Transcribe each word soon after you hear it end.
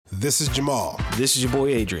This is Jamal. This is your boy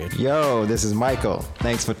Adrian. Yo, this is Michael.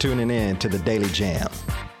 Thanks for tuning in to the Daily Jam.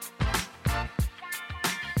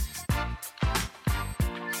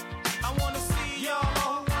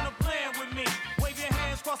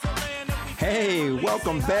 Hey,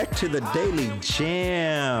 welcome back to the Daily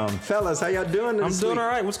Jam. Fellas, how y'all doing this I'm doing all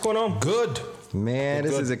right. What's going on? Good. Man,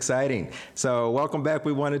 this is exciting. So welcome back.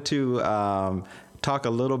 We wanted to talk a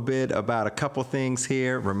little bit about a couple things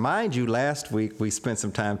here. Remind you, last week we spent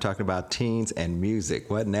some time talking about teens and music.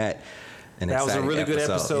 Wasn't that an That was a exciting really good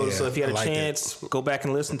episode. Yeah, so if you had a I liked chance, go back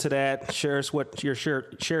and listen to that. Share us your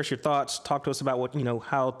thoughts. Talk to us about what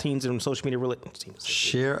how teens and social media really.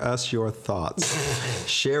 Share us your thoughts.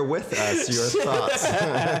 Share with us your thoughts.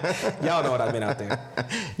 Y'all know what I mean out there.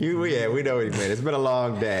 We know what you mean. It's been a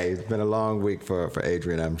long day. It's been a long week for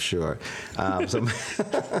Adrian, I'm sure. So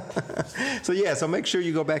make sure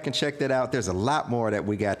you go back and check that out. There's a lot more that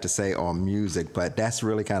we got to say on music, but that's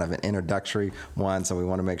really kind of an introductory one. So we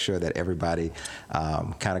want to make sure that everybody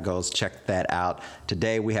kind of goes check that out. This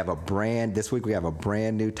week we have a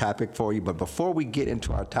brand new topic for you. But before we get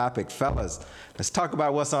into our topic, fellas, let's talk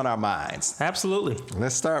about what's on our minds. Absolutely.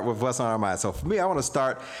 Let's start with what's on our minds. So for me, I want to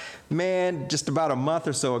start, just about a month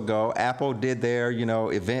or so ago, Apple did their,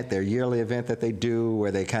 event, their yearly event that they do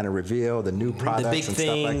where they kind of reveal the new products and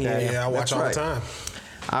stuff like that. Yeah, I watch all the time.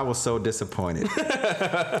 I was so disappointed.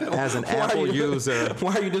 As an Apple user.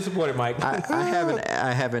 Why are you disappointed, Mike? I have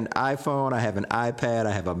an iPhone, I have an iPad,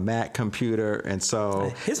 I have a Mac computer, and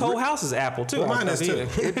so his whole house is Apple too. Well, mine is too.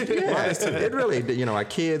 It really, our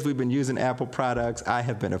kids, we've been using Apple products. I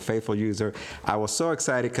have been a faithful user. I was so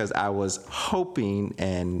excited because I was hoping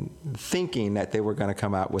and thinking that they were going to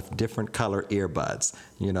come out with different color earbuds,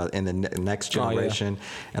 in the next generation. Oh,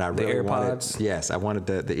 yeah. And I really AirPods. I wanted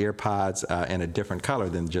the EarPods in a different color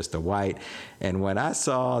than just the white. And when I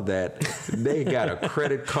saw that they got a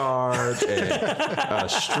credit card and a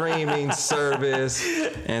streaming service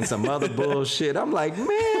and some other bullshit, I'm like, man,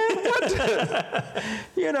 what the?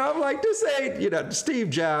 I'm like, this ain't, Steve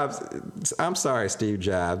Jobs, I'm sorry, Steve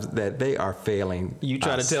Jobs, that they are failing. You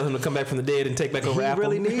trying to tell him to come back from the dead and take back over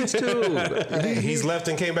Apple? He really needs to. He's left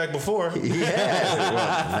and came back before. He has.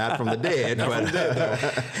 Well, not from the dead, but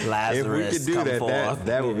Lazarus, if we could do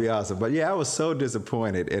that would be awesome. But yeah, I was so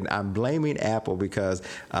disappointed, and I'm blaming Apple because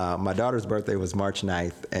my daughter's birthday was March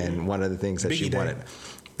 9th, and one of the things that she wanted.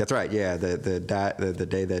 That's right. Yeah, the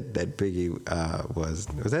day that Biggie was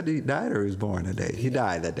that he died or he was born that day? He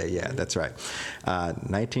died that day. Yeah, that's right.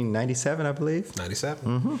 1997, I believe. 97.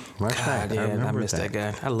 Mm-hmm. March 9th. Yeah, I missed that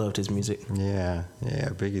guy. I loved his music. Yeah,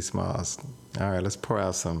 Biggie Smalls. All right, let's pour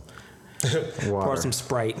out some water. Pour some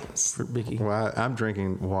Sprite for Biggie. Well, I'm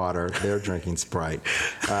drinking water. They're drinking Sprite.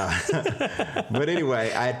 But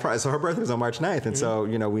anyway, so her birthday was on March 9th. And so,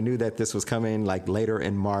 we knew that this was coming like later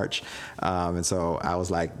in March. And so I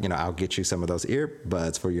was like, I'll get you some of those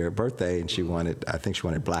earbuds for your birthday. And I think she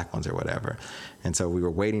wanted black ones or whatever. And so we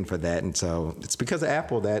were waiting for that. And so it's because of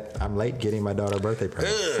Apple that I'm late getting my daughter a birthday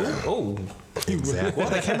present. Oh, exactly.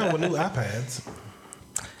 Well, they came out with new iPads.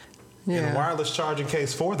 Yeah. And a wireless charging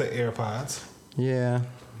case for the AirPods. Yeah.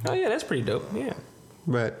 Oh, yeah, that's pretty dope. Yeah.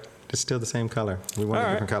 But it's still the same color. We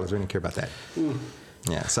wanted different colors. We didn't care about that.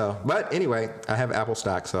 Yeah. So, but anyway, I have Apple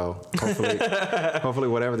stock, so hopefully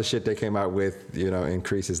whatever the shit they came out with,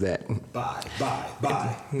 increases that. Buy.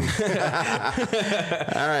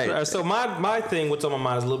 All right. So my thing, what's on my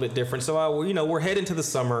mind is a little bit different. So we're heading to the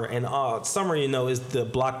summer, and summer, is the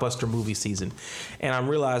blockbuster movie season, and I'm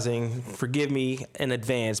realizing, forgive me in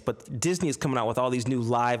advance, but Disney is coming out with all these new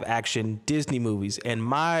live action Disney movies, and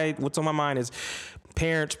what's on my mind is,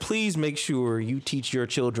 parents, please make sure you teach your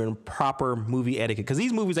children proper movie etiquette, because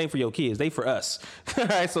these movies ain't for your kids, they for us. All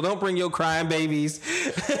right, so don't bring your crying babies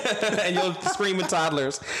and your screaming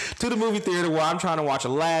toddlers to the movie theater where I'm trying to watch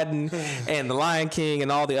Aladdin and The Lion King and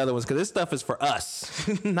all the other ones, because this stuff is for us,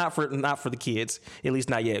 not for the kids, at least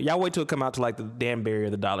not yet. Y'all wait till it come out to like the Danbury or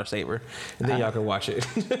the Dollar Saver, and then y'all can watch it.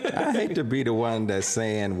 I hate to be the one that's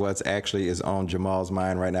saying what's actually is on Jamal's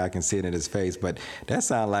mind right now. I can see it in his face, but that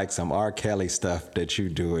sounds like some R. Kelly stuff that you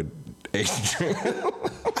do it.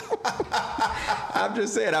 I'm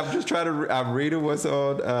just saying. I'm reading what's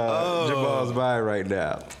on Jamal's mind right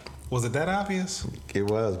now. Was it that obvious? It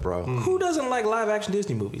was, bro. Who doesn't like live action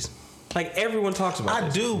Disney movies? Like everyone talks about. I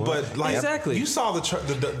do, but like Exactly. you saw the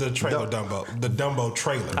trailer the Dumbo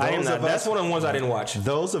trailer. I am not. That's one of the ones I didn't watch.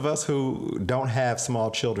 Those of us who don't have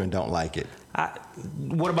small children don't like it.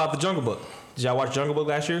 What about the Jungle Book? Did y'all watch Jungle Book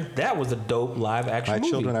last year? That was a dope live action movie. My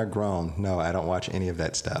children are grown. No, I don't watch any of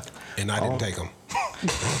that stuff. And I didn't take them.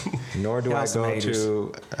 Nor do I go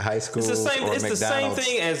to high school It's the same. or It's McDonald's. the same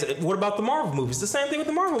thing as what about the Marvel movies? The same thing with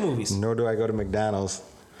the Marvel movies. Nor do I go to McDonald's.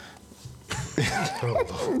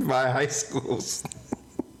 My high schools.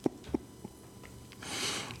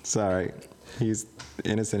 Sorry, he's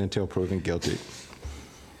innocent until proven guilty.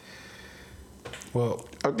 Well,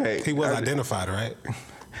 Okay, he was identified, right?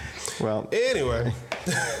 Well, Anyway,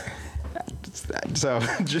 so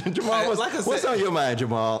Jamal, Like I said- what's on your mind,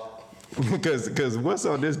 Jamal? Because what's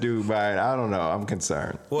on this dude's mind? I don't know. I'm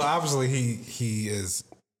concerned. well, obviously he is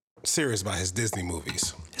serious about his Disney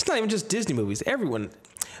movies. It's not even just Disney movies. Everyone,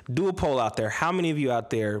 do a poll out there. How many of you out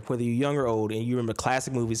there, whether you're young or old, and you remember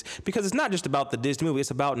classic movies? Because it's not just about the Disney movie.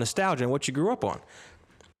 It's about nostalgia and what you grew up on.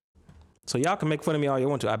 So y'all can make fun of me all you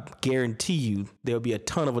want to. I guarantee you there'll be a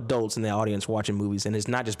ton of adults in the audience watching movies, and it's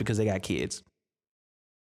not just because they got kids.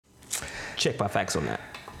 Check my facts on that.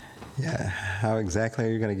 Yeah. How exactly are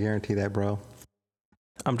you going to guarantee that, bro?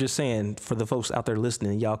 I'm just saying, for the folks out there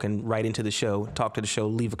listening, y'all can write into the show, talk to the show,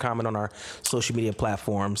 leave a comment on our social media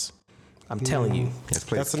platforms. I'm telling you. Yes,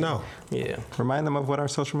 please. That's a no. Yeah. Remind them of what our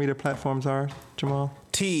social media platforms are, Jamal.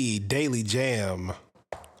 DailyJAM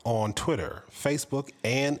on Twitter, Facebook,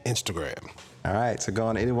 and Instagram. All right. So go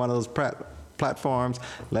on any one of those platforms.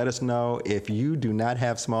 Let us know, if you do not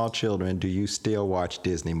have small children, do you still watch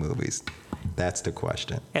Disney movies? That's the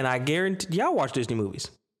question. And I guarantee y'all watch Disney movies.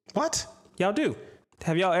 What? Y'all do.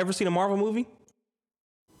 Have y'all ever seen a Marvel movie?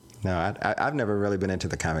 No, I've never really been into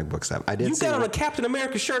the comic book stuff. I did You see got on a Captain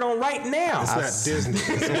America shirt on right now. It's not Disney.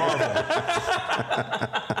 It's Marvel.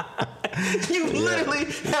 You literally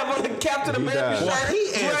have on a Captain America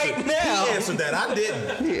does. shirt right now. He answered that. I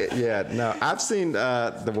didn't. Yeah, no. I've seen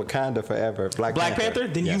the Wakanda Forever, Black Panther?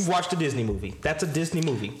 Then Yes. you've watched a Disney movie. That's a Disney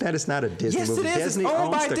movie. That is not a Disney Yes, movie. it is. It's Disney owned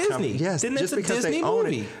owns by the Disney. company. Yes, Then just it's a because Disney they own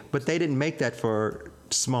movie. it. But they didn't make that for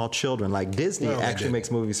small children. Like Disney No, they actually didn't.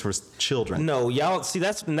 makes movies for children. No, y'all see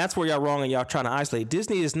that's where y'all wrong and y'all trying to isolate.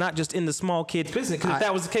 Disney is not just in the small kids business. Because if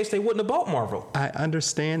that was the case, they wouldn't have bought Marvel. I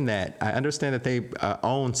understand that. I understand that they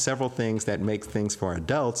own several things that make things for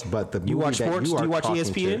adults. But the movie You watch that sports? you Do are you watch talking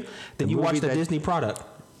ESPN? to, Then you watch movie the that- Disney product.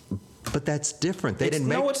 But that's different. They didn't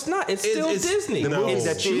make. No, it's not. It's still It's- Disney. No, It's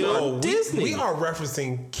that you still no, Disney. We are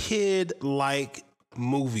referencing kid-like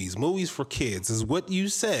movies for kids is what you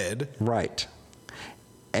said. Right.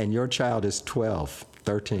 And your child is 12,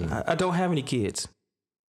 13. I don't have any kids.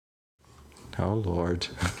 Oh, Lord.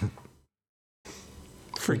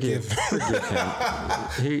 Forgive. Forgive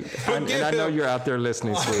him. And I know you're out there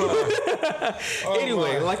listening, sweetheart.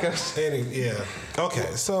 Anyway, Yeah. Okay,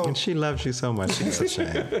 so And she loves you so much. It's a shame.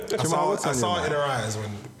 I saw it in her eyes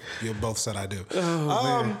when you both said I do.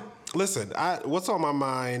 Listen, what's on my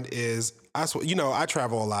mind is I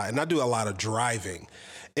travel a lot and I do a lot of driving.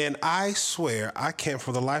 And I swear I can't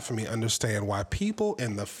for the life of me understand why people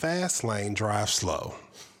in the fast lane drive slow.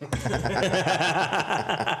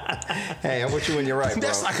 Hey, I'm with you when you're right, bro.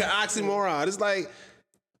 That's like an oxymoron. It's like,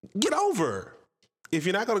 get over. If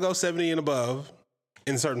you're not going to go 70 and above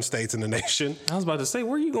in certain states in the nation, I was about to say,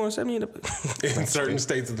 where are you going 70? in certain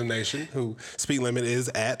states of the nation, who speed limit is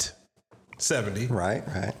at 70. Right.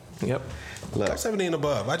 Yep. Look, Go 70 and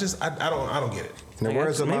above. I don't get it. in the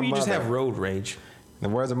words of my Maybe you mother, just have road rage. in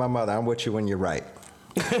the words of my mother, I'm with you when you're right.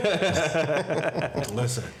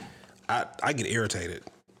 Listen, I get irritated.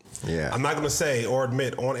 Yeah. I'm not going to say or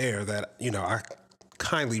admit on air that, I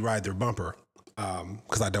kindly ride their bumper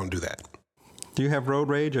because I don't do that. Do you have road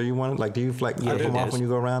rage, or you want to, do you flip them off when you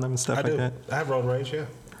go around them and stuff I like do. that? I have road rage, yeah.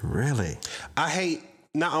 Really?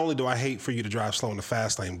 Not only do I hate for you to drive slow in the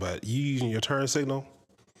fast lane, but you using your turn signal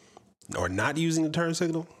or not using the turn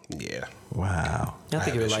signal, yeah. Wow. I think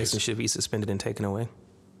have your issues. license should be suspended and taken away.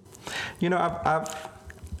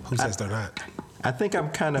 Who says they're not? I think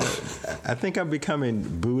I'm becoming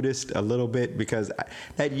Buddhist a little bit, because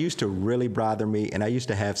that used to really bother me, and I used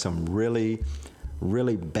to have some really,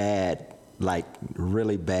 really bad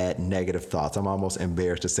negative thoughts. I'm almost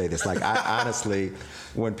embarrassed to say this. I honestly,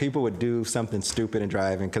 when people would do something stupid in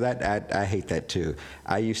driving, because I hate that too.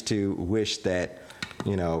 I used to wish that,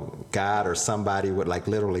 God or somebody would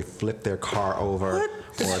literally flip their car over, or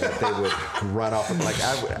that they would run off.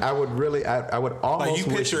 I would almost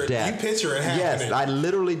wish death. You picture it happening. Yes, I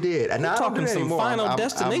literally did. And We're I don't do talking that some anymore. Final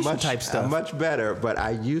Destination type stuff. I'm much better, but I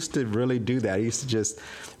used to really do that. I used to just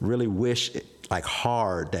really wish like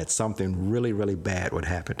hard that something really, really bad would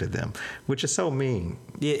happen to them, which is so mean.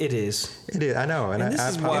 Yeah, it is. It is. I know, and this I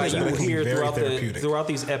is why you will hear Very throughout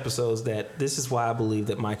these episodes that this is why I believe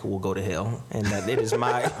that Michael will go to hell, and that it is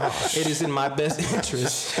it is in my best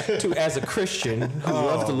interest to, as a Christian who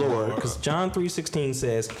loves the Lord, because John 3:16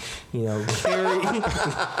 says,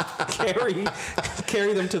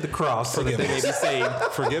 carry them to the cross so that they may be saved.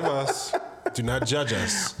 Forgive us. Do not judge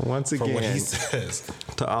us. Once again, for what he says.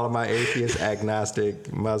 To all of my atheist,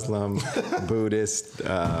 agnostic, Muslim, Buddhist,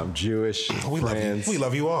 Jewish friends, we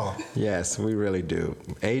love you all. Yes, we really do.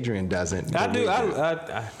 Adrian doesn't. I do.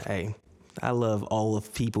 I love all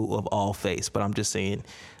of people of all faiths, but I'm just saying,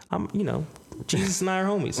 Jesus and I are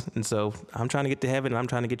homies, and so I'm trying to get to heaven, and I'm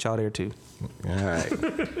trying to get y'all there too. All right.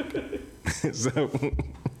 So.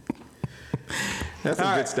 That's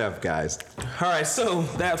some good stuff, guys. All right, so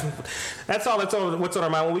that's all that's on what's on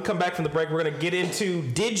our mind. When we come back from the break, we're going to get into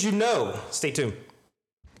Did You Know? Stay tuned.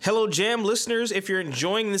 Hello, Jam listeners. If you're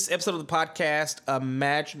enjoying this episode of the podcast,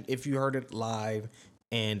 imagine if you heard it live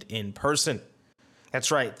and in person.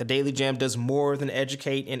 That's right. The Daily Jam does more than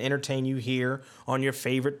educate and entertain you here on your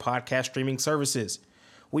favorite podcast streaming services.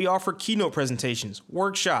 We offer keynote presentations,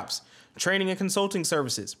 workshops, training and consulting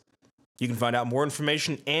services. You can find out more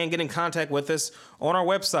information and get in contact with us on our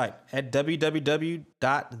website at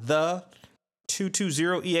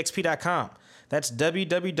www.the220exp.com. That's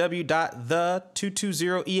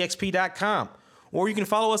www.the220exp.com. Or you can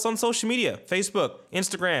follow us on social media, Facebook,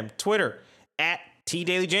 Instagram, Twitter, at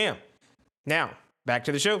TDailyJAM. Now, back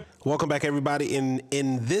to the show. Welcome back, everybody. In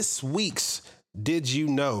this week's Did You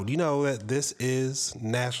Know? Do you know that this is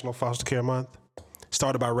National Foster Care Month?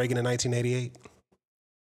 Started by Reagan in 1988.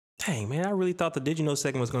 Dang, man, I really thought the Did You Know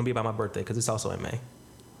segment was going to be about my birthday because it's also in May.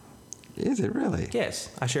 Is it really?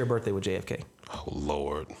 Yes, I share a birthday with JFK. Oh,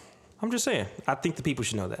 Lord. I'm just saying. I think the people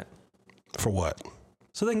should know that. For what?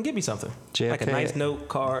 So they can give me something. JFK, like a nice note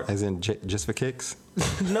card. As in just for kicks?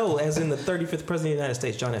 No, as in the 35th President of the United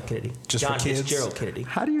States, John F. Kennedy. Just John for kids? Fitzgerald Kennedy.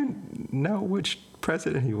 How do you know which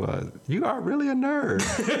president he was? You are really a nerd.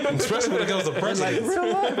 Especially when it comes to presidents. Like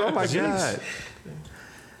real life. Oh, my God.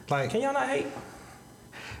 Like, Can y'all not hate?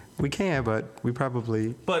 We can, but we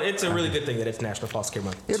probably... But it's a really good thing that it's National Foster Care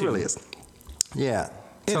Month. It really is. Yeah.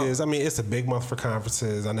 It is. I mean, it's a big month for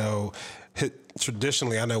conferences. I know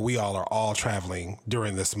traditionally, we all are traveling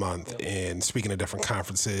during this month and speaking at different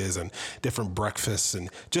conferences and different breakfasts,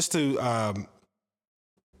 and just to,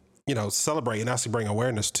 celebrate and actually bring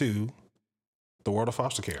awareness to the world of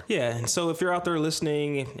foster care. Yeah, and so if you're out there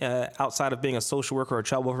listening, outside of being a social worker or a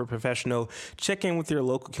child welfare professional, check in with your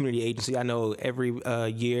local community agency. I know every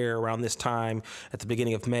year around this time, at the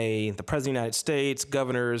beginning of May, the President of the United States,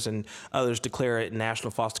 governors, and others declare it National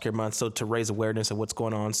Foster Care Month, so to raise awareness of what's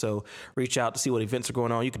going on. So reach out to see what events are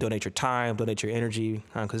going on. You can donate your time, donate your energy,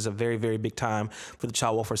 because it's a very, very big time for the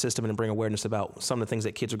child welfare system and bring awareness about some of the things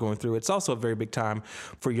that kids are going through. It's also a very big time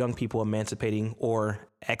for young people emancipating or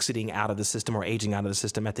exiting out of the system or aging out of the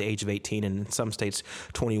system at the age of 18, and in some states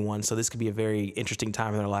 21. So this could be a very interesting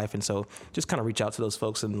time in their life. And so just kind of reach out to those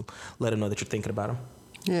folks and let them know that you're thinking about them.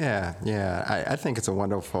 Yeah. I think it's a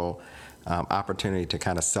wonderful opportunity to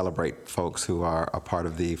kind of celebrate folks who are a part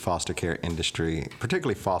of the foster care industry,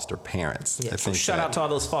 particularly foster parents. Yeah, so shout out to all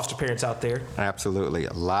those foster parents out there. Absolutely.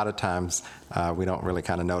 A lot of times we don't really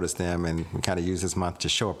kind of notice them, and we kind of use this month to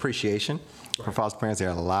show appreciation for foster parents. There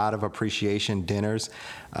are a lot of appreciation dinners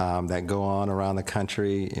that go on around the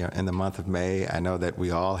country in the month of May. I know that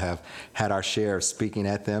we all have had our share of speaking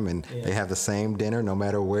at them, and they have the same dinner no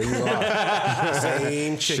matter where you are.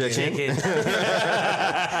 Same chicken.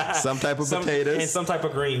 Some type of potatoes. And some type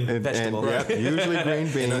of green vegetable. Usually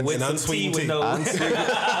green beans. With unsweet tea.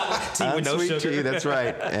 Unsweet tea, that's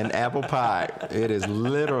right. And apple pie. It is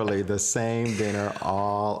literally the same dinner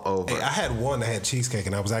all over. Hey, I had one that had cheesecake,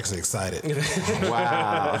 and I was actually excited.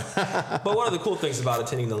 Wow. But one of the cool things about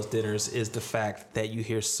attending those dinners is the fact that you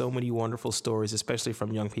hear so many wonderful stories, especially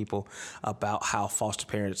from young people, about how foster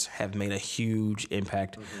parents have made a huge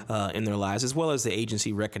impact in their lives, as well as the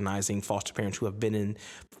agency recognizing foster parents who have been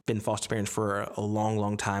foster parents for a long,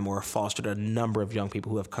 long time, or fostered a number of young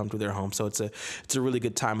people who have come to their home. So it's a really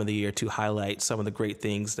good time of the year to highlight some of the great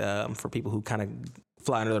things for people who kind of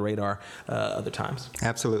fly under the radar other times.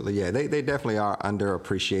 Absolutely, yeah. They definitely are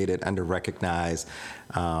underappreciated, underrecognized,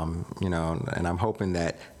 and I'm hoping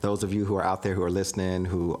that those of you who are out there who are listening,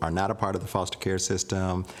 who are not a part of the foster care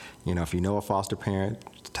system, if you know a foster parent,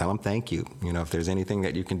 tell them thank you. If there's anything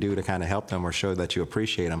that you can do to kind of help them or show that you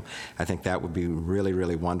appreciate them, I think that would be really,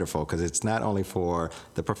 really wonderful, because it's not only for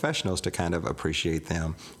the professionals to kind of appreciate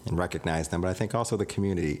them and recognize them, but I think also the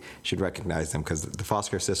community should recognize them, because the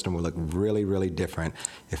foster care system would look really, really different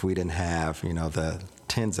if we didn't have, the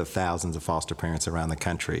tens of thousands of foster parents around the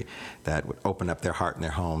country that would open up their heart and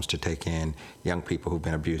their homes to take in young people who've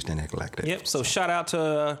been abused and neglected. Yep. So shout out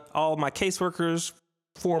to all my caseworkers,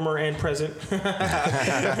 former and present,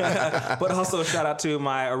 but also shout out to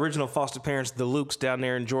my original foster parents, the Lukes down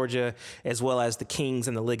there in Georgia, as well as the Kings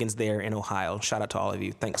and the Liggins there in Ohio. Shout out to all of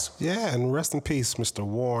you. Thanks. Yeah, and rest in peace, Mr.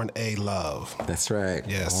 Warren A. Love. That's right.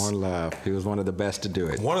 Yes. Warren Love. He was one of the best to do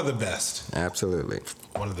it. One of the best. Absolutely.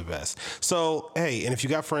 One of the best. So, hey, and if you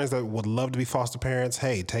got friends that would love to be foster parents,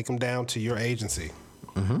 hey, take them down to your agency.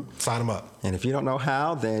 Sign them up. And if you don't know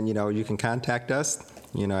how, then, you can contact us.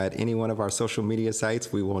 At any one of our social media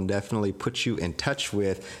sites. We will definitely put you in touch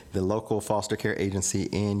with the local foster care agency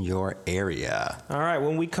in your area. All right,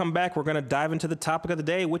 when we come back, we're going to dive into the topic of the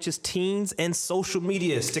day, which is teens and social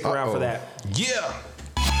media. Stick around for that. Yeah.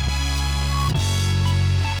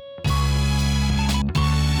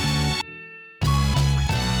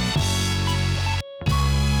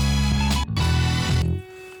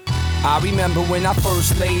 I remember when I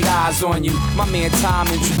first laid eyes on you. My man Tom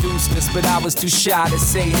introduced us, but I was too shy to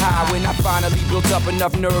say hi. When I finally built up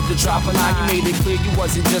enough nerve to drop a line, you made it clear you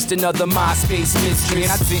wasn't just another MySpace mystery.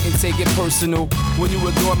 And I didn't take it personal when you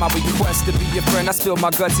ignored my request to be your friend. I spilled my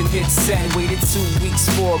guts and hit send. Waited 2 weeks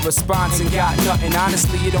for a response and got nothing.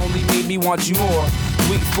 Honestly, it only made me want you more.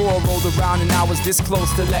 Week 4 rolled around and I was this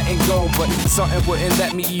close to letting go, but something wouldn't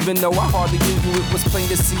let me, even though I hardly knew you. It was plain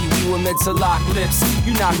to see we were meant to lock lips.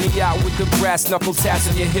 You knocked me out with the brass knuckle tats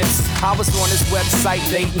on your hips. I was on this website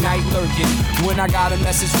late night lurking when I got a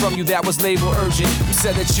message from you that was labeled urgent. You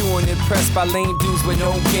said that you weren't impressed by lame dudes with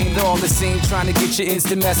no game. They're all the same, trying to get your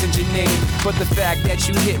instant messenger name. But the fact that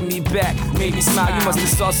you hit me back made me smile. You must have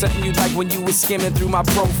saw something you liked when you were skimming through my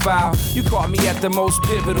profile. You caught me at the most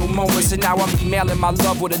pivotal moments, and now I'm emailing my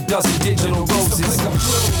love with a dozen digital roses. So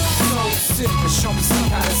sick, but show me some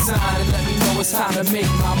kind of sign and let me know it's time to make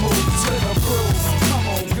my move. Click approve, come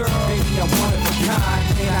on girl, baby I'm one of a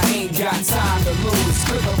kind, and I ain't got time to lose.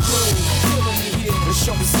 Click approve, killing me here, but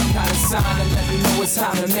show me some kind of sign and let me know it's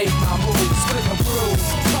time to make my moves. Click approve,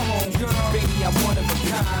 come on girl, baby I'm one of a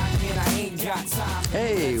kind, and I ain't got time.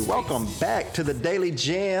 Hey, welcome back to the Daily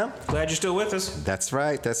Jam. Glad you're still with us. That's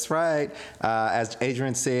right, that's right. As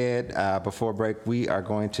Adrian said before break, we are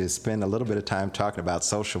going to spend a little bit of time talking about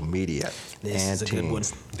social media. This and is a teens. good one.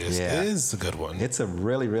 This is a good one. It's a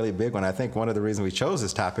really, really big one. I think one of the reasons we chose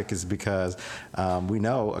this topic is because we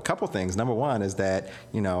know a couple things. Number one is that,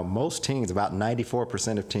 most teens, about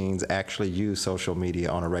 94% of teens actually use social media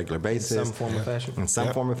on a regular basis. In some form or fashion. In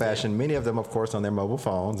some form or fashion. Many of them, of course, on their mobile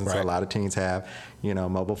phones. And so Right. a lot of teens have,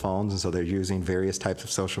 mobile phones. And so they're using various types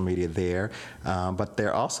of social media there. But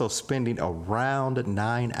they're also spending around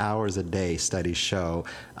 9 hours a day, studies show,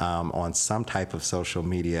 on some type of social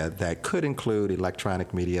media that could include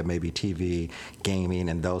electronic media, maybe TV, gaming,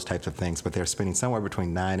 and those types of things. But they're spending somewhere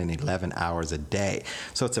between 9 and 11 hours a day.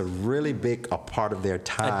 So it's a really big part of their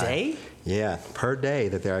time. A day? Yeah, per day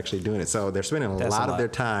that they're actually doing it. So they're spending a lot of their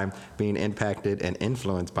time being impacted and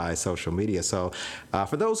influenced by social media. So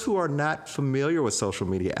for those who are not familiar with social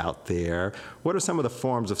media out there, what are some of the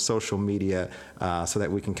forms of social media so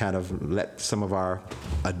that we can kind of let some of our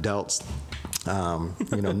adults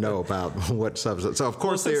know about what substance? So of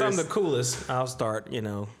course, Since I'm the coolest, I'll start,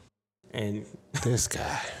 and This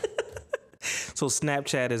guy. so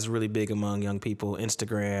Snapchat is really big among young people.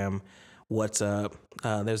 Instagram, WhatsApp.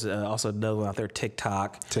 There's also another one out there,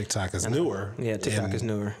 TikTok. TikTok is newer. Yeah, TikTok is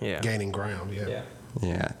newer. Yeah. Gaining ground. Yeah.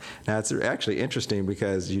 Yeah. Now, it's actually interesting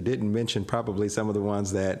because you didn't mention probably some of the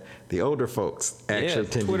ones that the older folks actually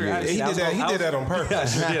tend Twitter, to use. He did that on purpose. I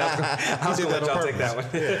was He did going that to on let y'all take that one.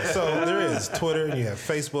 Yeah. So there is Twitter, you have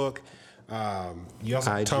Facebook, you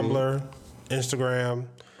also have IG. Tumblr, Instagram.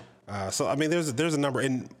 So I mean, there's a number,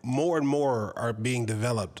 and more are being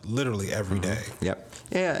developed literally every day. Yep.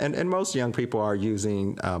 Yeah, and most young people are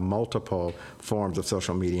using multiple forms of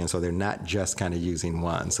social media, and so they're not just kind of using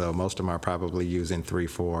one. So most of them are probably using 3,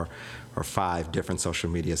 4, or 5 different social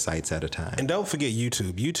media sites at a time. And don't forget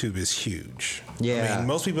YouTube. YouTube is huge. Yeah. I mean,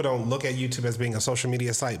 most people don't look at YouTube as being a social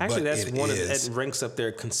media site, Actually, but that's it one is. that ranks up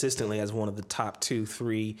there consistently as one of the top 2,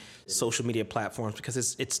 3 social media platforms because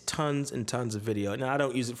it's tons and tons of video. Now, I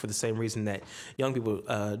don't use it for the same reason that young people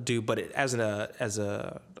do, but as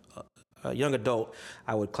a young adult,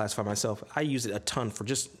 I would classify myself. I use it a ton for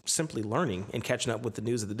just simply learning and catching up with the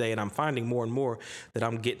news of the day. And I'm finding more and more that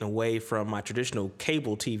I'm getting away from my traditional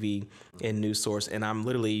cable TV and news source, and I'm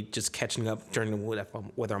literally just catching up during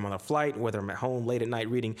whether I'm on a flight, whether I'm at home late at night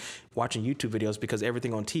reading, watching YouTube videos, because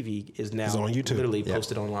everything on TV is now on YouTube. Literally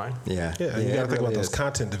posted online. Yeah, you got to think about those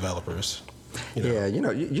content developers. Yeah,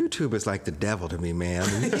 YouTube is like the devil to me, man.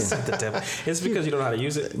 It's not the devil. It's because you don't know how to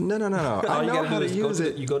use it. No. All you gotta do is use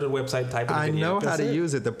it. You go to the website, type in the video. I know how to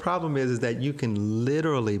use it. The problem is that you can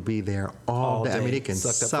literally be there all day. I mean, it can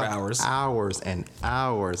suck hours and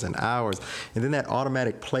hours and hours. And then that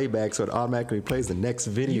automatic playback, so it automatically plays the next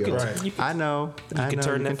video. I know. You can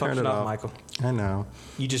turn that function off, Michael. I know.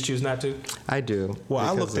 You just choose not to? I do. Well,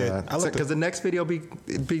 I looked at because the next video be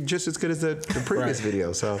just as good as the previous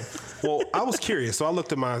video. So, well, I was curious, so I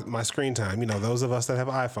looked at my screen time. Those of us that have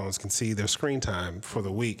iPhones can see their screen time for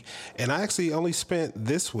the week, and I actually only spent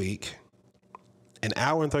this week an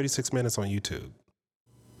hour and 36 minutes on YouTube.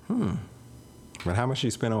 But how much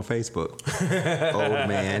you spent on Facebook, old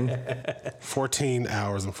man? 14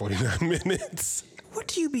 hours and 49 minutes. What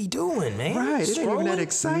do you be doing, man? Right, it ain't even that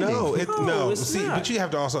exciting. No. See, but you have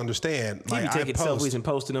to also understand. You be taking selfies and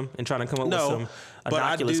posting them and trying to come up with some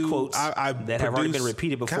innocuous quotes that have already been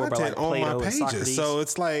repeated before by like Plato and Socrates. So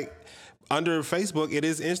it's like under Facebook, it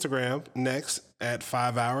is Instagram next at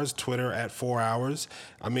 5 hours, Twitter at 4 hours.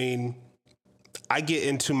 I mean, I get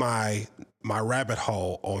into my rabbit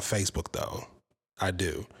hole on Facebook though. I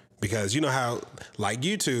do. Because you know how, like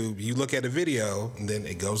YouTube, you look at a video and then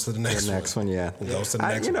it goes to the next one. The next one, yeah. It goes to the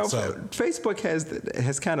next one. So Facebook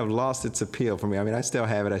has kind of lost its appeal for me. I mean, I still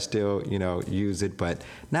have it. I still, use it, but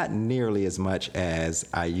not nearly as much as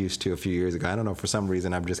I used to a few years ago. I don't know. For some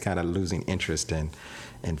reason, I'm just kind of losing interest in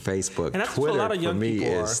Facebook. And that's Twitter, what a lot of young for me,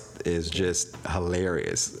 people is just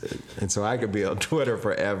hilarious. And so I could be on Twitter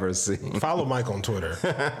forever. Follow Mike on Twitter,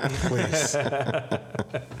 please. I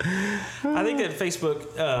think that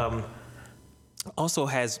Facebook also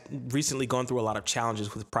has recently gone through a lot of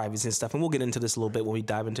challenges with privacy and stuff, and we'll get into this a little bit when we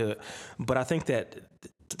dive into it. But I think that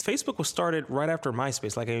Facebook was started right after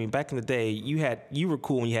MySpace. Like, I mean, back in the day, you were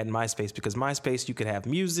cool when you had MySpace, because MySpace, you could have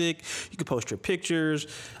music, you could post your pictures.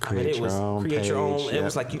 Create your own page. It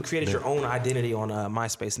was like you created your own identity on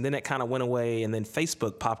MySpace, and then it kind of went away, and then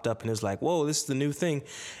Facebook popped up, and it was like, whoa, this is the new thing.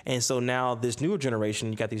 And so now this newer generation,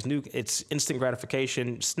 you got these it's instant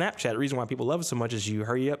gratification. Snapchat, the reason why people love it so much is you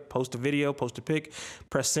hurry up, post a video, post a pic,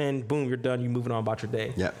 press send, boom, you're done, you're moving on about your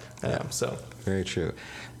day. Yep. So very true.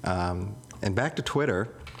 And back to Twitter.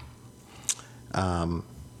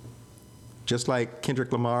 Just like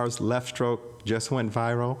Kendrick Lamar's left stroke just went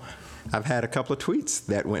viral, I've had a couple of tweets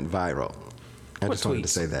that went viral. I just wanted to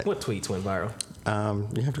say that. What tweets went viral?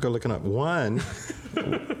 You have to go look them up. One, you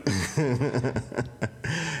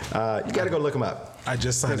got to go look them up. I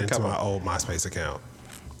just signed into my old MySpace account.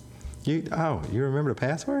 You remember the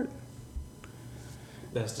password?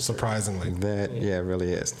 That's surprisingly. Yeah, it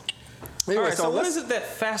really is. Anyway, all right, so what is it that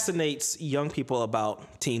fascinates young people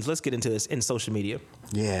about teens? Let's get into this in social media.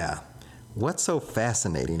 Yeah. What's so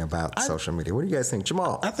fascinating about social media? What do you guys think,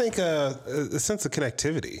 Jamal? I think a sense of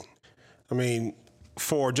connectivity. I mean,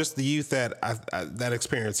 for just the youth that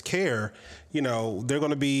experience care, they're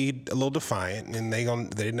going to be a little defiant, and they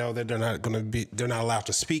know that they're not allowed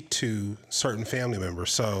to speak to certain family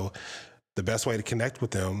members. So the best way to connect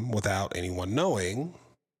with them without anyone knowing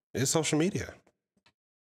is social media.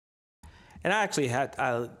 And I actually had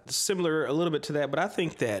similar a little bit to that, but I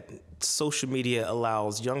think that social media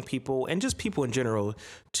allows young people and just people in general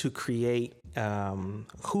to create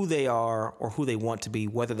who they are or who they want to be,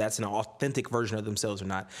 whether that's an authentic version of themselves or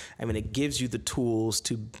not. I mean, it gives you the tools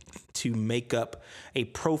to make up a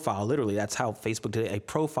profile. Literally, that's how Facebook did it, a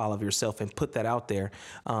profile of yourself, and put that out there.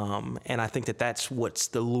 And I think that that's what's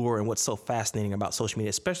the lure and what's so fascinating about social media,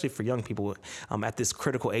 especially for young people at this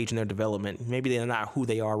critical age in their development. Maybe they're not who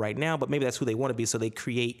they are right now, but maybe that's who they want to be. So they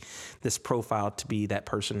create this profile to be that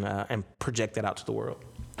person and project that out to the world.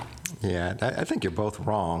 Yeah, I think you're both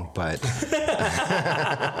wrong, but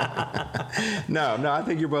no, I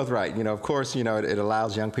think you're both right. Of course, it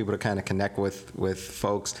allows young people to kind of connect with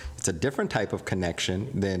folks. It's a different type of connection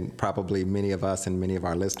than probably many of us and many of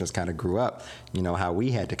our listeners kind of grew up, how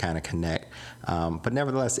we had to kind of connect. But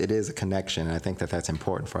nevertheless, it is a connection, and I think that that's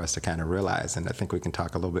important for us to kind of realize, and I think we can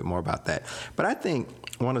talk a little bit more about that. But I think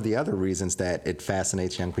one of the other reasons that it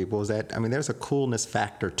fascinates young people is that, there's a coolness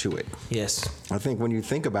factor to it. Yes. I think when you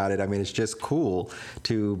think about it, I mean, it's just cool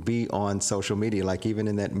to be on social media. Like even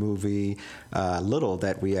in that movie, Little,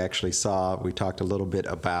 that we actually saw, we talked a little bit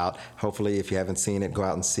about. Hopefully, if you haven't seen it, go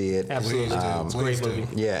out and see it. Absolutely. It's a great movie.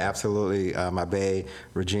 Yeah, absolutely. My bae,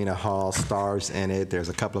 Regina Hall, stars in it. There's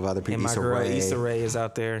a couple of other people. And my girl, Issa Rae, is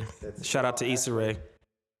out there. Shout out to Issa Rae.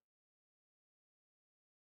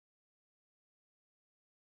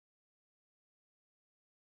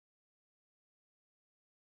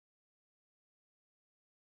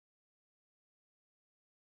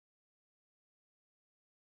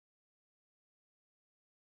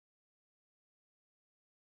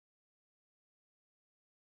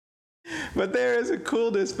 But there is a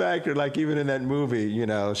coolness factor, like even in that movie, you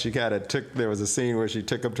know, she kind of there was a scene where she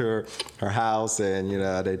took them to her house and, you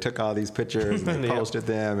know, they took all these pictures and they posted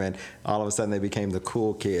them and all of a sudden they became the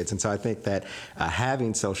cool kids. And so I think that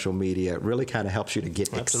having social media really kind of helps you to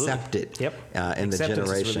get accepted in the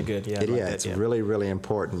generation. Is really good. Yeah, it's really, really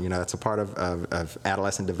important. You know, it's a part of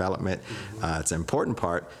adolescent development. It's an important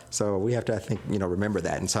part. So we have to, I think, you know, remember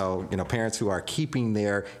that. And so, you know, parents who are keeping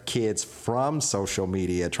their kids from social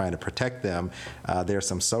media, trying to protect them, there's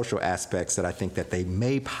some social aspects that I think that they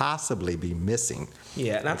may possibly be missing.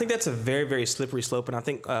 Yeah, and I think that's a very, very slippery slope. And I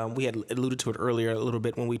think we had alluded to it earlier a little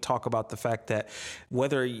bit when we talk about the fact that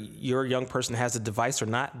whether your young person has a device or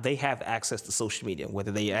not, they have access to social media,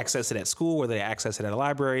 whether they access it at school, whether they access it at a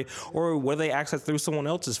library, or whether they access it through someone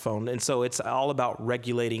else's phone. And so it's all about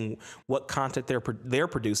regulating what content they're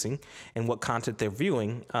producing and what content they're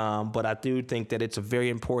viewing. But I do think that it's a very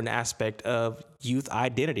important aspect of youth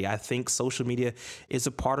identity. I think social media is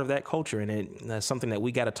a part of that culture, and it's something that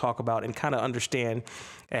we got to talk about and kind of understand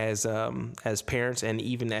as parents and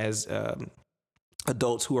even as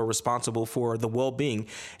adults who are responsible for the well-being.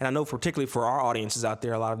 And I know particularly for our audiences out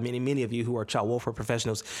there, many of you who are child welfare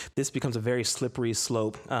professionals, this becomes a very slippery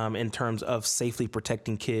slope in terms of safely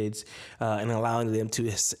protecting kids and allowing them to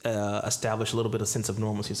establish a little bit of sense of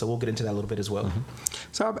normalcy. So we'll get into that a little bit as well. Mm-hmm.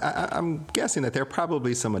 So I'm guessing that there are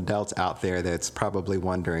probably some adults out there that's probably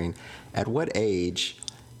wondering, at what age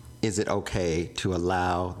is it okay to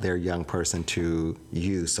allow their young person to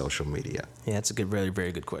use social media? Yeah, that's a good, very,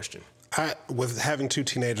 very good question. With having two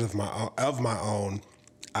teenagers of my own,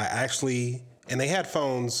 I actually, and they had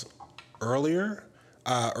phones earlier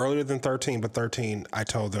than 13, but 13, I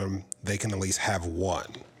told them they can at least have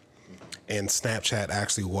one. And Snapchat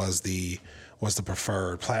actually was the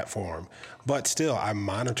preferred platform. But still, I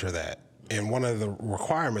monitor that. And one of the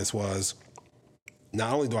requirements was,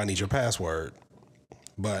 not only do I need your password,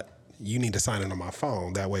 but you need to sign in on my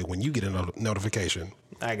phone. That way, when you get a notification,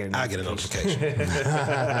 I get a notification.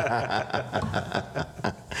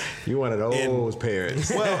 You one of those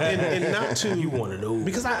parents. Well, and not to you one of those,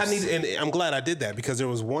 because I need, and I'm glad I did that, because there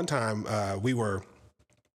was one time we were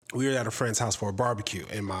at a friend's house for a barbecue,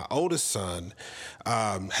 and my oldest son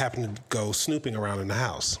happened to go snooping around in the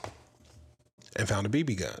house and found a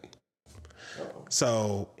BB gun.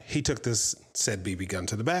 So he took this said BB gun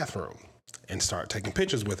to the bathroom and started taking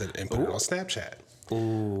pictures with it and put it on Snapchat.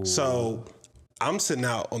 Ooh. So I'm sitting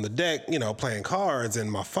out on the deck, you know, playing cards,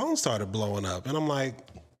 and my phone started blowing up. And I'm like,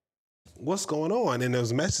 what's going on? And there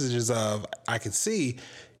was messages of, I could see,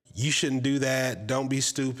 you shouldn't do that. Don't be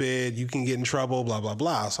stupid. You can get in trouble, blah, blah,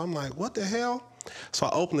 blah. So I'm like, what the hell? So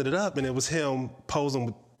I opened it up, and it was him posing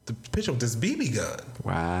with the picture of this BB gun.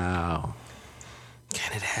 Wow.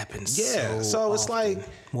 And it happens. Yeah. So it's like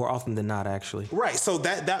more often than not, actually. Right. So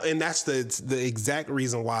that's the exact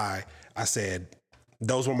reason why I said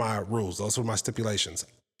those were my rules. Those were my stipulations.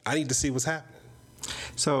 I need to see what's happening.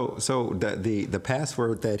 So the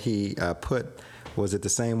password that he put, was it the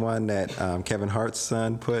same one that Kevin Hart's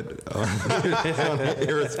son put on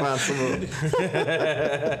Irresponsible?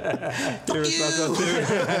 Irresponsible 2.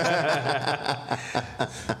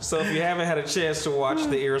 So if you haven't had a chance to watch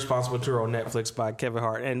The Irresponsible Tour on Netflix by Kevin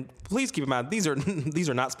Hart, and please keep in mind, these are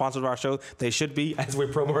not sponsored by our show. They should be, as we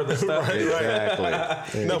promote this stuff. Right.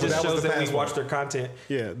 Exactly. No, it just shows that we watch their content.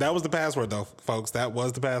 Yeah, that was the password, though, folks. That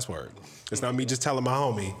was the password. It's not me just telling my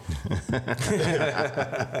homie.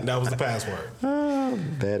 That was the password. Oh,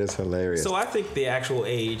 that is hilarious. So I think the actual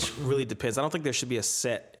age really depends. I don't think there should be a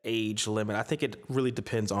set age limit. I think it really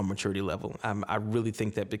depends on maturity level. I really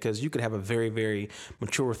think that, because you could have a very, very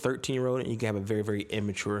mature 13-year-old and you can have a very, very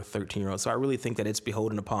immature 13-year-old. So I really think that it's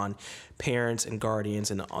beholden upon parents and guardians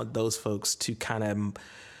and those folks to kind of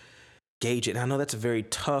gauge it. And I know that's a very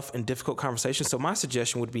tough and difficult conversation. So my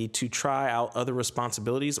suggestion would be to try out other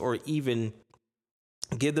responsibilities, or even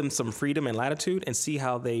give them some freedom and latitude and see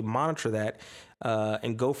how they monitor that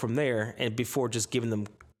and go from there, and before just giving them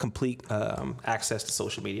complete access to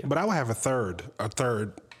social media. But I would have a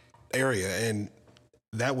third area, and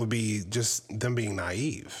that would be just them being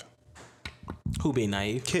naive. Who being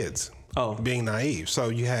naive? Kids. Oh. Being naive. So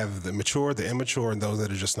you have the mature, the immature, and those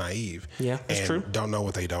that are just naive. Yeah, that's and true. Don't know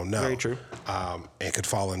what they don't know. Very true. And could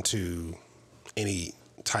fall into any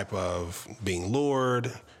type of being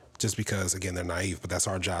lured just because, again, they're naive. But that's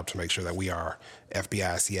our job to make sure that we are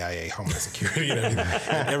FBI, CIA, Homeland Security, and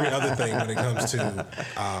every other thing when it comes to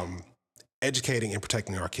educating and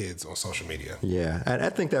protecting our kids on social media. Yeah, and I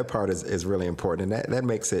think that part is really important. And that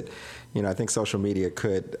makes it, I think social media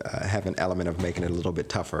could have an element of making it a little bit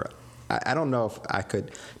tougher. I don't know if I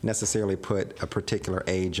could necessarily put a particular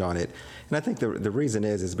age on it. And I think the reason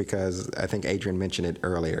is because I think Adrian mentioned it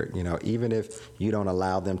earlier. Even if you don't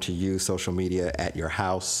allow them to use social media at your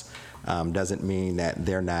house, doesn't mean that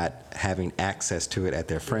they're not having access to it at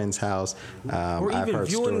their friend's house. Or even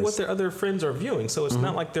viewing what their other friends are viewing. So it's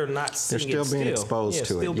not like they're not seeing it. They're still being exposed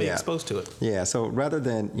to it. Still being exposed to it. Yeah. So rather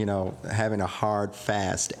than having a hard,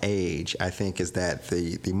 fast age, I think is that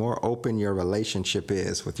the more open your relationship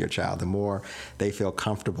is with your child, the more they feel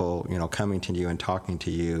comfortable, coming to you and talking to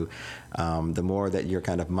you, the more that you're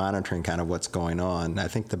kind of monitoring kind of what's going on. I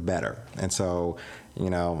think the better. And so,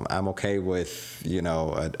 I'm okay with,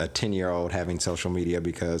 a 10-year-old having social media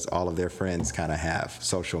because all of their friends kind of have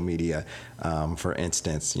social media, for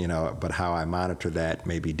instance, but how I monitor that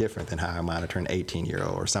may be different than how I monitor an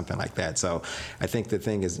 18-year-old or something like that. So I think the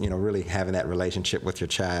thing is, really having that relationship with your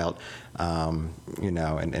child, and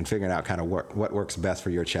figuring out kind of what works best for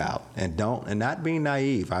your child, and not being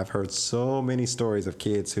naive. I've heard so many stories of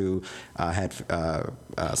kids who had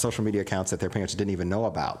social media accounts that their parents didn't even know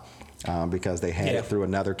about. Because they had it through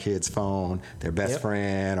another kid's phone, their best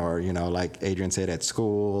friend, or, like Adrian said, at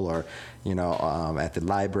school, or, at the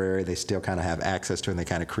library, they still kind of have access to it, and they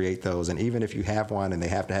kind of create those. And even if you have one and they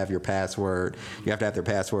have to have your password, you have to have their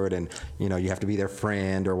password, and, you have to be their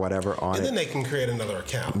friend or whatever on it. And then they can create another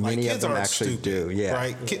account. Many kids of them aren't actually stupid, do,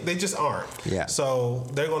 right? They just aren't. Yeah. So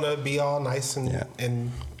they're going to be all nice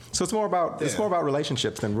and So it's more about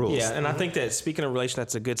relationships than rules. Yeah, and I think that speaking of relation,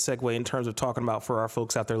 that's a good segue in terms of talking about for our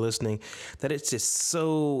folks out there listening, that it's just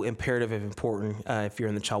so imperative and important if you're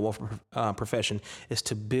in the child welfare profession, is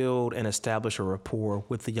to build and establish a rapport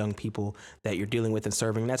with the young people that you're dealing with and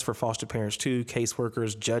serving. And that's for foster parents too,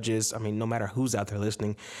 caseworkers, judges. I mean, no matter who's out there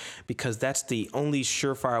listening, because that's the only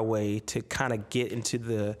surefire way to kind of get into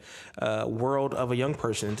the world of a young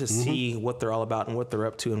person and to see what they're all about and what they're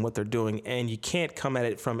up to and what they're doing. And you can't come at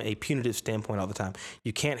it from a punitive standpoint all the time.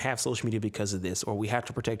 You can't have social media because of this, or we have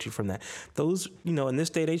to protect you from that. Those, in this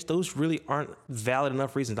day and age, those really aren't valid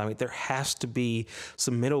enough reasons. I mean, there has to be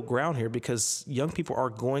some middle ground here, because young people are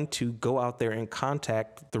going to go out there and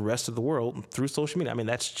contact the rest of the world through social media. I mean,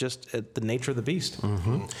 that's just the nature of the beast.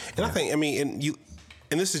 And I think,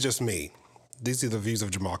 and this is just me. These are the views of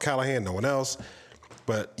Jamal Callahan, no one else.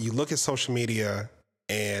 But you look at social media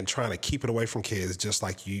and trying to keep it away from kids, just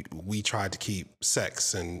like we tried to keep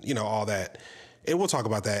sex and, all that. And we'll talk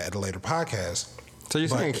about that at a later podcast. So you're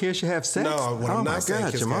saying kids should have sex? No, I'm not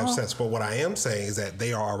saying kids Jamal. can have sex. But what I am saying is that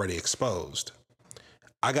they are already exposed.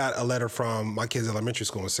 I got a letter from my kids' elementary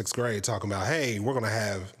school in 6th grade talking about, hey, we're going to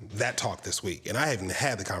have that talk this week. And I haven't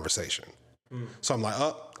had the conversation. So I'm like,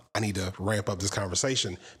 I need to ramp up this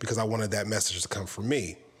conversation because I wanted that message to come from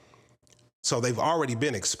me. So they've already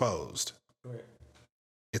been exposed. Right.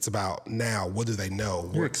 It's about now, what do they know?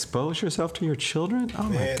 You expose yourself to your children? Oh,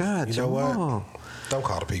 man, my God, you know Jamal. what? Don't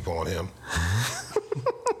call the people on him.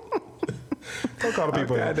 Don't call the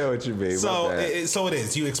people on him. I know what you mean. So it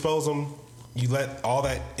is. You expose them. You let all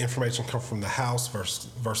that information come from the house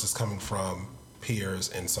versus coming from peers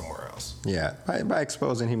and somewhere else. Yeah. By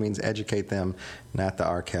exposing, he means educate them, not the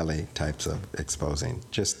R. Kelly types of exposing.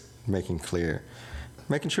 Just making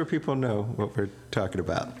sure people know what we're talking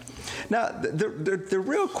about. Now, the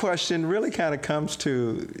real question really kind of comes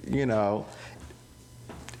to,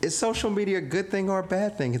 is social media a good thing or a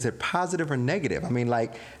bad thing? Is it positive or negative? I mean,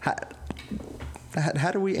 like,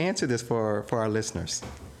 how do we answer this for our listeners?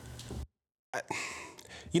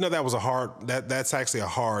 That was that's actually a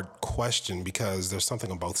hard question because there's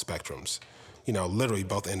something on both spectrums, literally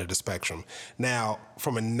both ends of the spectrum. Now,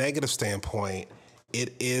 from a negative standpoint,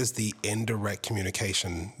 it is the indirect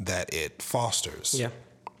communication that it fosters. Yeah,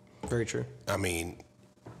 very true. I mean,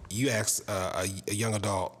 you ask a young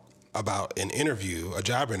adult about an interview, a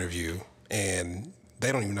job interview, and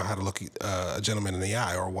they don't even know how to look a gentleman in the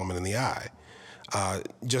eye or a woman in the eye.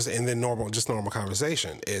 Normal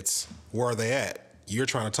conversation. It's where are they at? You're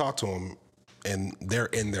trying to talk to them, and they're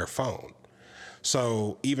in their phone.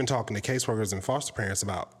 So even talking to caseworkers and foster parents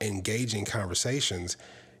about engaging conversations,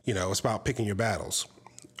 it's about picking your battles.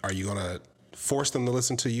 Are you going to force them to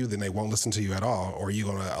listen to you, then they won't listen to you at all, or are you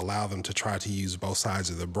going to allow them to try to use both sides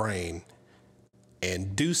of the brain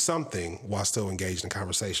and do something while still engaged in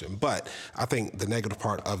conversation? But I think the negative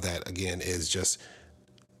part of that, again, is just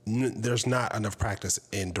there's not enough practice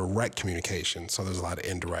in direct communication, so there's a lot of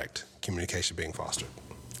indirect communication being fostered.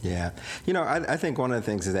 Yeah. I think one of the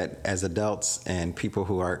things is that as adults and people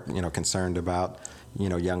who are, concerned about,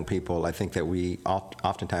 young people, I think that we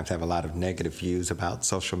oftentimes have a lot of negative views about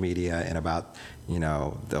social media and about,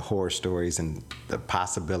 the horror stories and the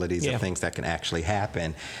possibilities of things that can actually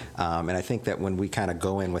happen. And I think that when we kind of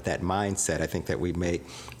go in with that mindset, I think that we make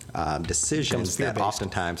decisions that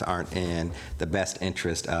oftentimes aren't in the best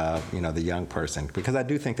interest of the young person, because I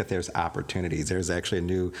do think that there's opportunities. There's actually a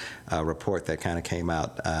new report that kind of came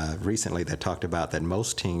out recently that talked about that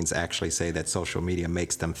most teens actually say that social media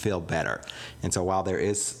makes them feel better. And so while there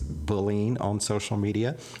is bullying on social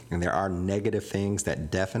media and there are negative things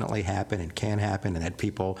that definitely happen and can happen, and that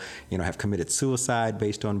people have committed suicide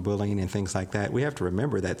based on bullying and things like that, we have to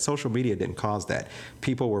remember that social media didn't cause that.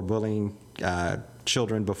 People were bullying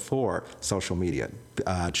children before social media.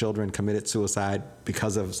 Children committed suicide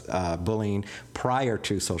because of bullying prior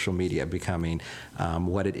to social media becoming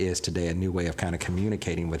what it is today, a new way of kind of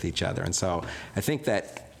communicating with each other. And so I think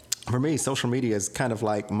that for me, social media is kind of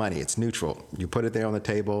like money. It's neutral. You put it there on the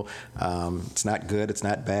table. It's not good. It's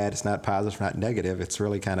not bad. It's not positive. It's not negative. It's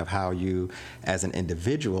really kind of how you, as an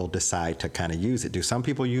individual, decide to kind of use it. Do some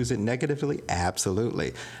people use it negatively?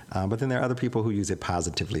 Absolutely. But then there are other people who use it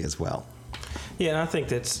positively as well. Yeah, and I think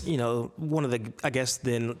that's, one of the, I guess,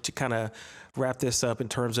 then to kind of wrap this up in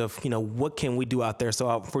terms of, what can we do out there?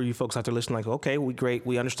 So for you folks out there listening, like, okay,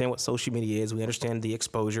 we understand what social media is. We understand the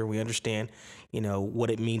exposure. We understand, what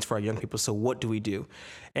it means for our young people. So what do we do?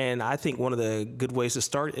 And I think one of the good ways to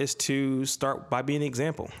start is to start by being an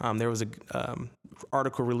example. There was a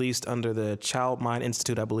article released under the Child Mind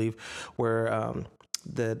Institute, I believe, where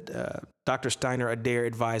Dr. Steiner Adair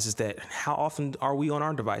advises that how often are we on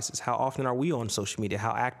our devices? How often are we on social media?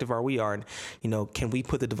 How active are we? And, can we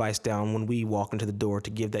put the device down when we walk into the door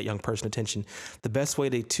to give that young person attention? The best way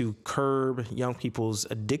to curb young people's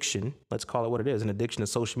addiction, let's call it what it is, an addiction to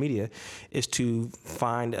social media, is to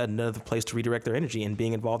find another place to redirect their energy and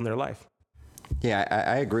being involved in their life. Yeah,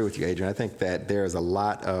 I agree with you, Adrian. I think that there's a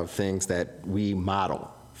lot of things that we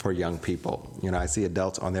model for young people. I see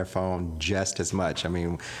adults on their phone just as much. I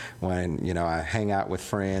mean, when, I hang out with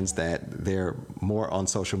friends that they're more on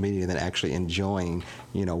social media than actually enjoying,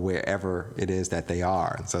 wherever it is that they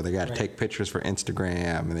are. And so they got to take pictures for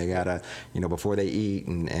Instagram, and they got to, before they eat.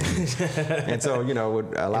 And so,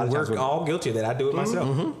 a lot of times. We're all guilty of that. I do it myself.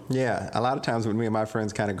 Mm-hmm. Yeah. A lot of times when me and my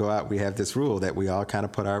friends kind of go out, we have this rule that we all kind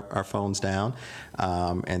of put our phones down,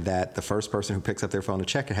 and that the first person who picks up their phone to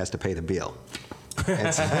check it has to pay the bill.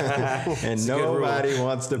 And nobody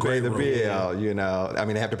wants to pay the bill, I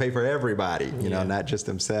mean, they have to pay for everybody, not just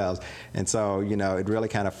themselves. And so, it really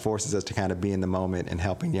kind of forces us to kind of be in the moment and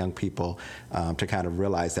helping young people to kind of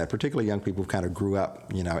realize that, particularly young people who kind of grew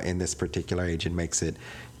up, in this particular age, and makes it,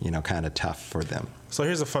 kind of tough for them. So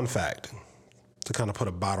here's a fun fact to kind of put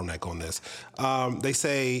a bottleneck on this. They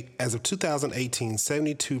say as of 2018,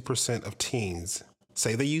 72% of teens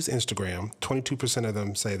say they use Instagram. 22% of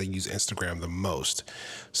them say they use Instagram the most.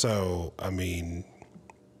 So, I mean,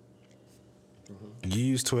 you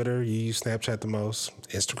use Twitter, you use Snapchat the most.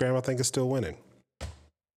 Instagram, I think, is still winning.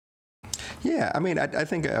 Yeah, I mean, I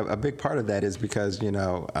think a big part of that is because, during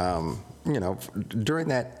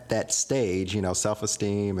that stage,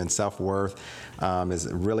 self-esteem and self-worth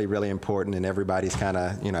is really, really important, and everybody's kind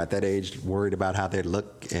of, at that age worried about how they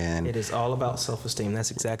look. And it is all about self-esteem. That's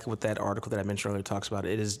exactly what that article that I mentioned earlier talks about.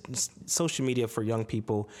 It is social media for young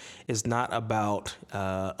people is not about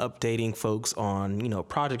updating folks on,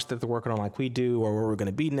 projects that they're working on like we do, or where we're going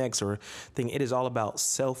to be next, or thing. It is all about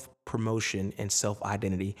self-promotion and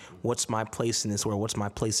self-identity. What's my place in this world? What's my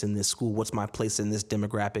place in this school? What's my place in this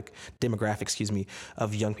demographic,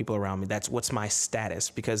 of young people around me? That's what's my status,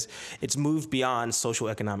 because it's moved beyond social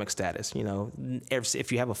economic status.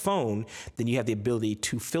 If you have a phone, then you have the ability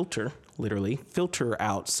to literally filter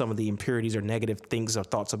out some of the impurities or negative things or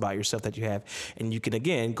thoughts about yourself that you have. And you can,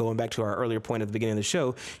 again, going back to our earlier point at the beginning of the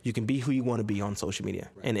show, you can be who you want to be on social media.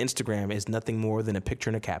 Right. And Instagram is nothing more than a picture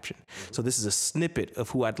and a caption. Mm-hmm. So this is a snippet of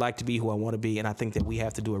who I'd like to be, who I want to be. And I think that we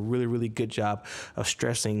have to do a really, really good job of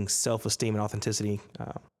stressing self-esteem and authenticity.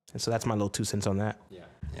 And so that's my little 2 cents on that.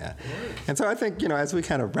 Yeah. And so I think, as we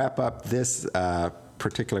kind of wrap up this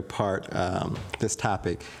particular part, this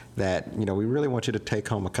topic, that, we really want you to take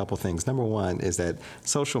home a couple things. Number one is that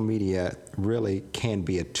social media really can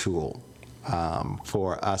be a tool.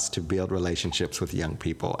 for us to build relationships with young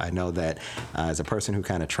people. I know that as a person who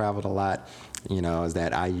kind of traveled a lot, is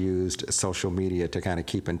that I used social media to kind of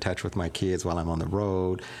keep in touch with my kids while I'm on the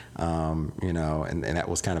road, and that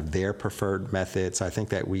was kind of their preferred method. So I think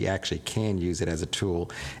that we actually can use it as a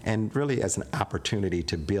tool and really as an opportunity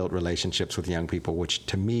to build relationships with young people, which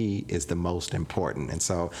to me is the most important. And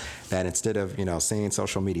so that instead of, seeing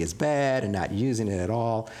social media as bad and not using it at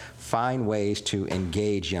all, find ways to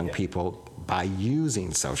engage young people by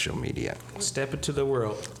using social media. Step into the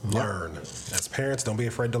world. Learn. As parents, don't be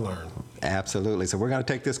afraid to learn. Absolutely. So we're going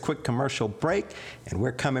to take this quick commercial break, and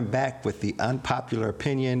we're coming back with the unpopular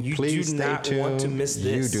opinion. Please stay tuned. You do not want to miss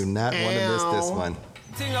this. You do not want to miss this one.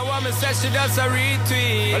 Thing a woman says she does a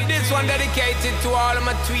retweet. Well, this one dedicated to all of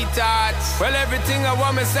my tweetards. Well, everything a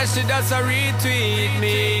woman says she does a retweet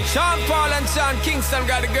me. Sean Paul and Sean Kingston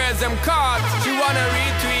got the girls them caught. She wanna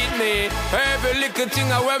retweet me. Every little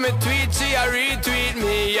thing a woman tweet, she a retweet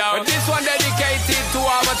me. Yo. But this one dedicated to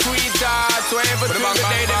all my tweetards. So every single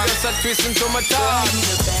day they just a twist into my thoughts. Girl, you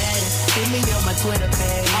the baddest. Hit me on my Twitter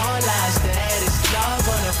page. Online status. Y'all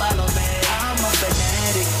wanna follow me. I'm a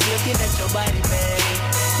fanatic. Looking at your body, babe.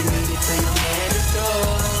 You need it to your man to do.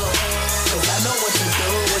 Cause I know what to do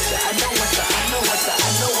with you. I know what to do with you. I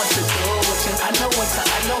know what to do with you. I know what to do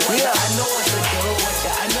with you.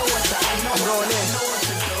 I know what to do with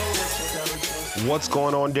you. What's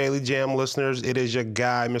going on, Daily Jam listeners? It is your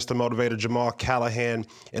guy, Mr. Motivator Jamal Callahan,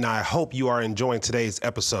 and I hope you are enjoying today's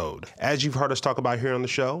episode. As you've heard us talk about here on the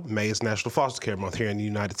show, May is National Foster Care Month here in the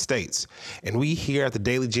United States, and we here at the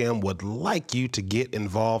Daily Jam would like you to get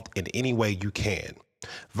involved in any way you can.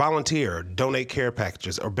 Volunteer, donate care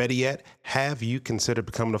packages, or better yet, have you considered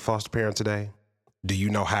becoming a foster parent today? Do you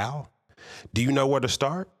know how? Do you know where to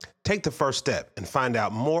start? Take the first step and find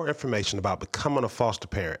out more information about becoming a foster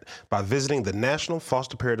parent by visiting the National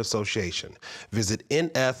Foster Parent Association. Visit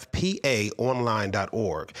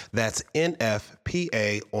nfpaonline.org. That's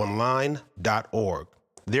nfpaonline.org.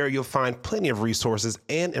 There you'll find plenty of resources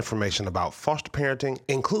and information about foster parenting,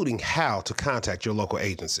 including how to contact your local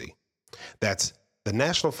agency. That's the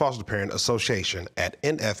National Foster Parent Association at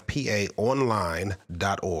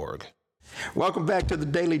nfpaonline.org. Welcome back to the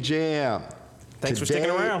Daily Jam. Thanks for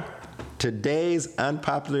sticking around. Today's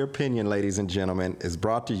unpopular opinion, ladies and gentlemen, is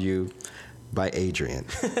brought to you by Adrian.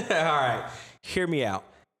 All right. Hear me out.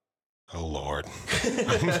 Oh, Lord.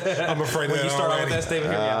 I'm afraid When that you start out with already. that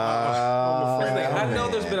statement, hear me out. I know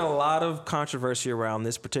there's been a lot of controversy around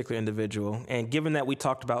this particular individual, and given that we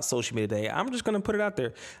talked about social media today, I'm just going to put it out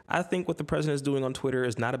there. I think what the president is doing on Twitter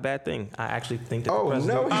is not a bad thing. I actually think that the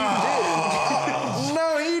president...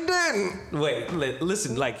 No, he didn't. Wait,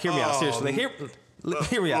 listen, hear me out. Seriously, hear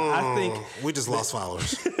me out. I think... We just lost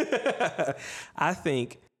followers. I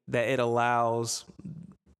think that it allows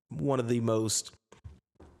one of the most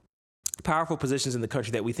powerful positions in the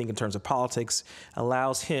country that we think in terms of politics,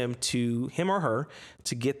 allows him or her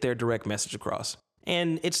to get their direct message across.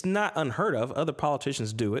 And it's not unheard of. Other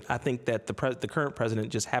politicians do it. I think that the current president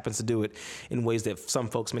just happens to do it in ways that some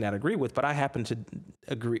folks may not agree with, but I happen to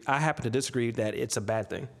agree. I happen to disagree that it's a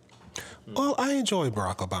bad thing. Well, I enjoy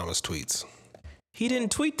Barack Obama's tweets. He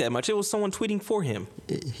didn't tweet that much. It was someone tweeting for him.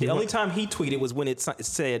 The only time he tweeted was when it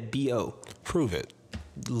said B.O. Prove it.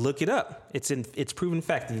 Look it up. It's proven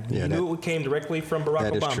fact. You knew it came directly from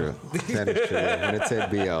Barack Obama. That is true. When it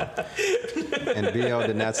said B.O. And B.O.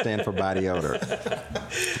 did not stand for body odor.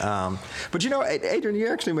 But Adrian, you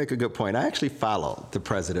actually make a good point. I actually follow the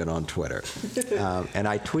president on Twitter. And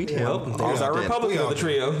I tweet him often. There's our Republican of the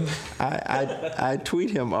trio. I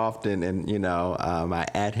tweet him often, and I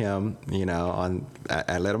add him.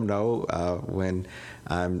 I let him know when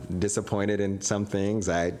I'm disappointed in some things.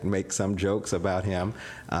 I make some jokes about him,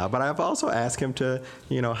 but I've also asked him to,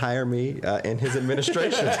 hire me in his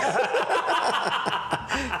administration.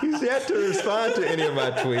 He's yet to respond to any of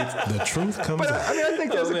my tweets. The truth comes out. I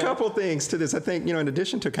think there's a couple things to this. I think, in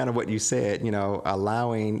addition to kind of what you said,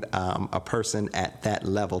 allowing a person at that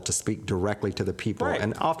level to speak directly to the people. Right.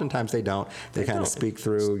 And oftentimes they don't. They kind of speak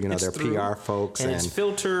through, their PR folks. And it's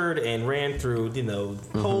filtered and ran through,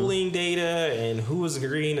 polling data and who was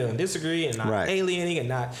agreeing and disagree and not alienating and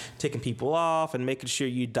not taking people off and making sure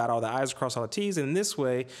you dot all the I's, cross all the T's. And this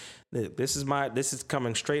way, this is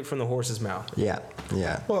coming straight from the horse's mouth. Yeah.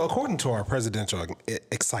 Well, according to our presidential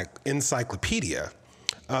encyclopedia,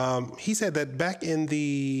 he said that back in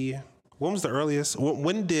when was the earliest?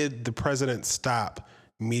 When did the president stop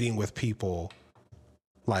meeting with people,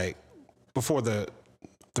 before the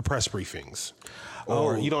press briefings?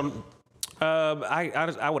 Or you don't?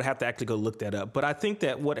 I would have to actually go look that up. But I think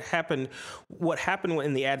that what happened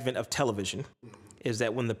in the advent of television is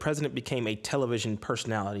that when the president became a television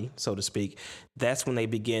personality, so to speak, that's when they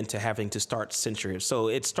began to having to start censoring. So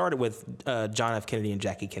it started with John F. Kennedy and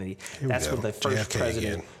Jackie Kennedy. That's when the first JFK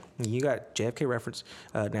president. again. You got JFK reference,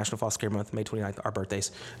 National Foster Care Month, May 29th, our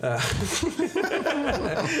birthdays.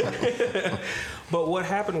 But what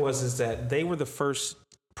happened is that they were the first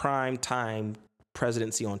prime time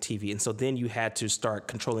presidency on TV. And so then you had to start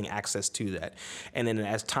controlling access to that. And then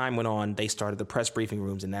as time went on, they started the press briefing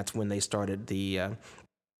rooms, and that's when they started the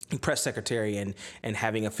press secretary and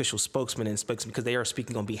having official spokesmen because they are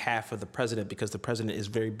speaking on behalf of the president, because the president is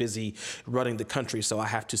very busy running the country. So I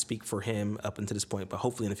have to speak for him up until this point, but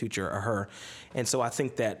hopefully in the future or her. And so I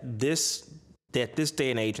think that this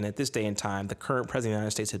day and age and at this day and time, the current president of the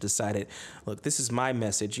United States has decided, look, this is my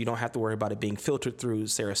message. You don't have to worry about it being filtered through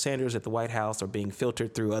Sarah Sanders at the White House or being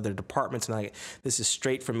filtered through other departments. And this is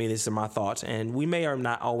straight from me. These are my thoughts. And we may or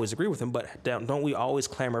not always agree with him, but don't we always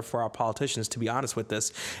clamor for our politicians to be honest with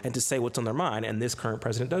us and to say what's on their mind? And this current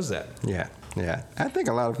president does that. Yeah. I think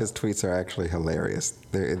a lot of his tweets are actually hilarious.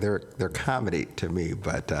 They're comedy to me,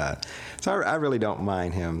 but so I really don't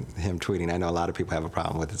mind him tweeting. I know a lot of people have a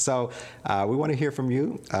problem with it. So we want to hear from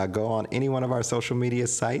you. Go on any one of our social media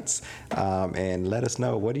sites and let us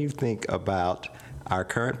know, what do you think about our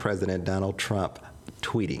current president, Donald Trump,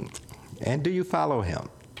 tweeting? And do you follow him?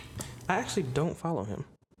 I actually don't follow him.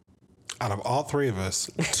 Out of all three of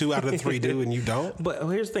us, 2 out of 3 do, and you don't? But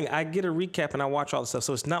here's the thing. I get a recap and I watch all the stuff.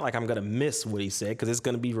 So it's not like I'm going to miss what he said, because it's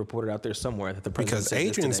going to be reported out there somewhere that the president Because said this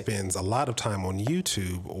Adrian today. spends a lot of time on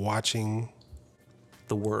YouTube watching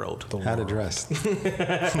The world. How to dress.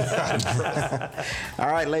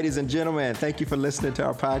 All right, ladies and gentlemen, thank you for listening to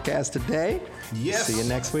our podcast today. Yes. See you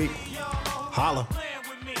next week. Holla.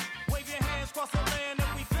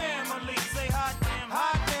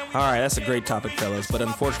 All right, that's a great topic, fellas. But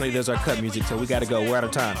unfortunately, there's our cut music, so we got to go. We're out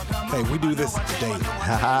of time. Hey, we do this daily.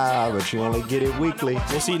 Haha, but you only get it weekly.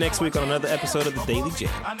 We'll see you next week on another episode of the Daily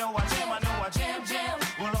Jam. I know I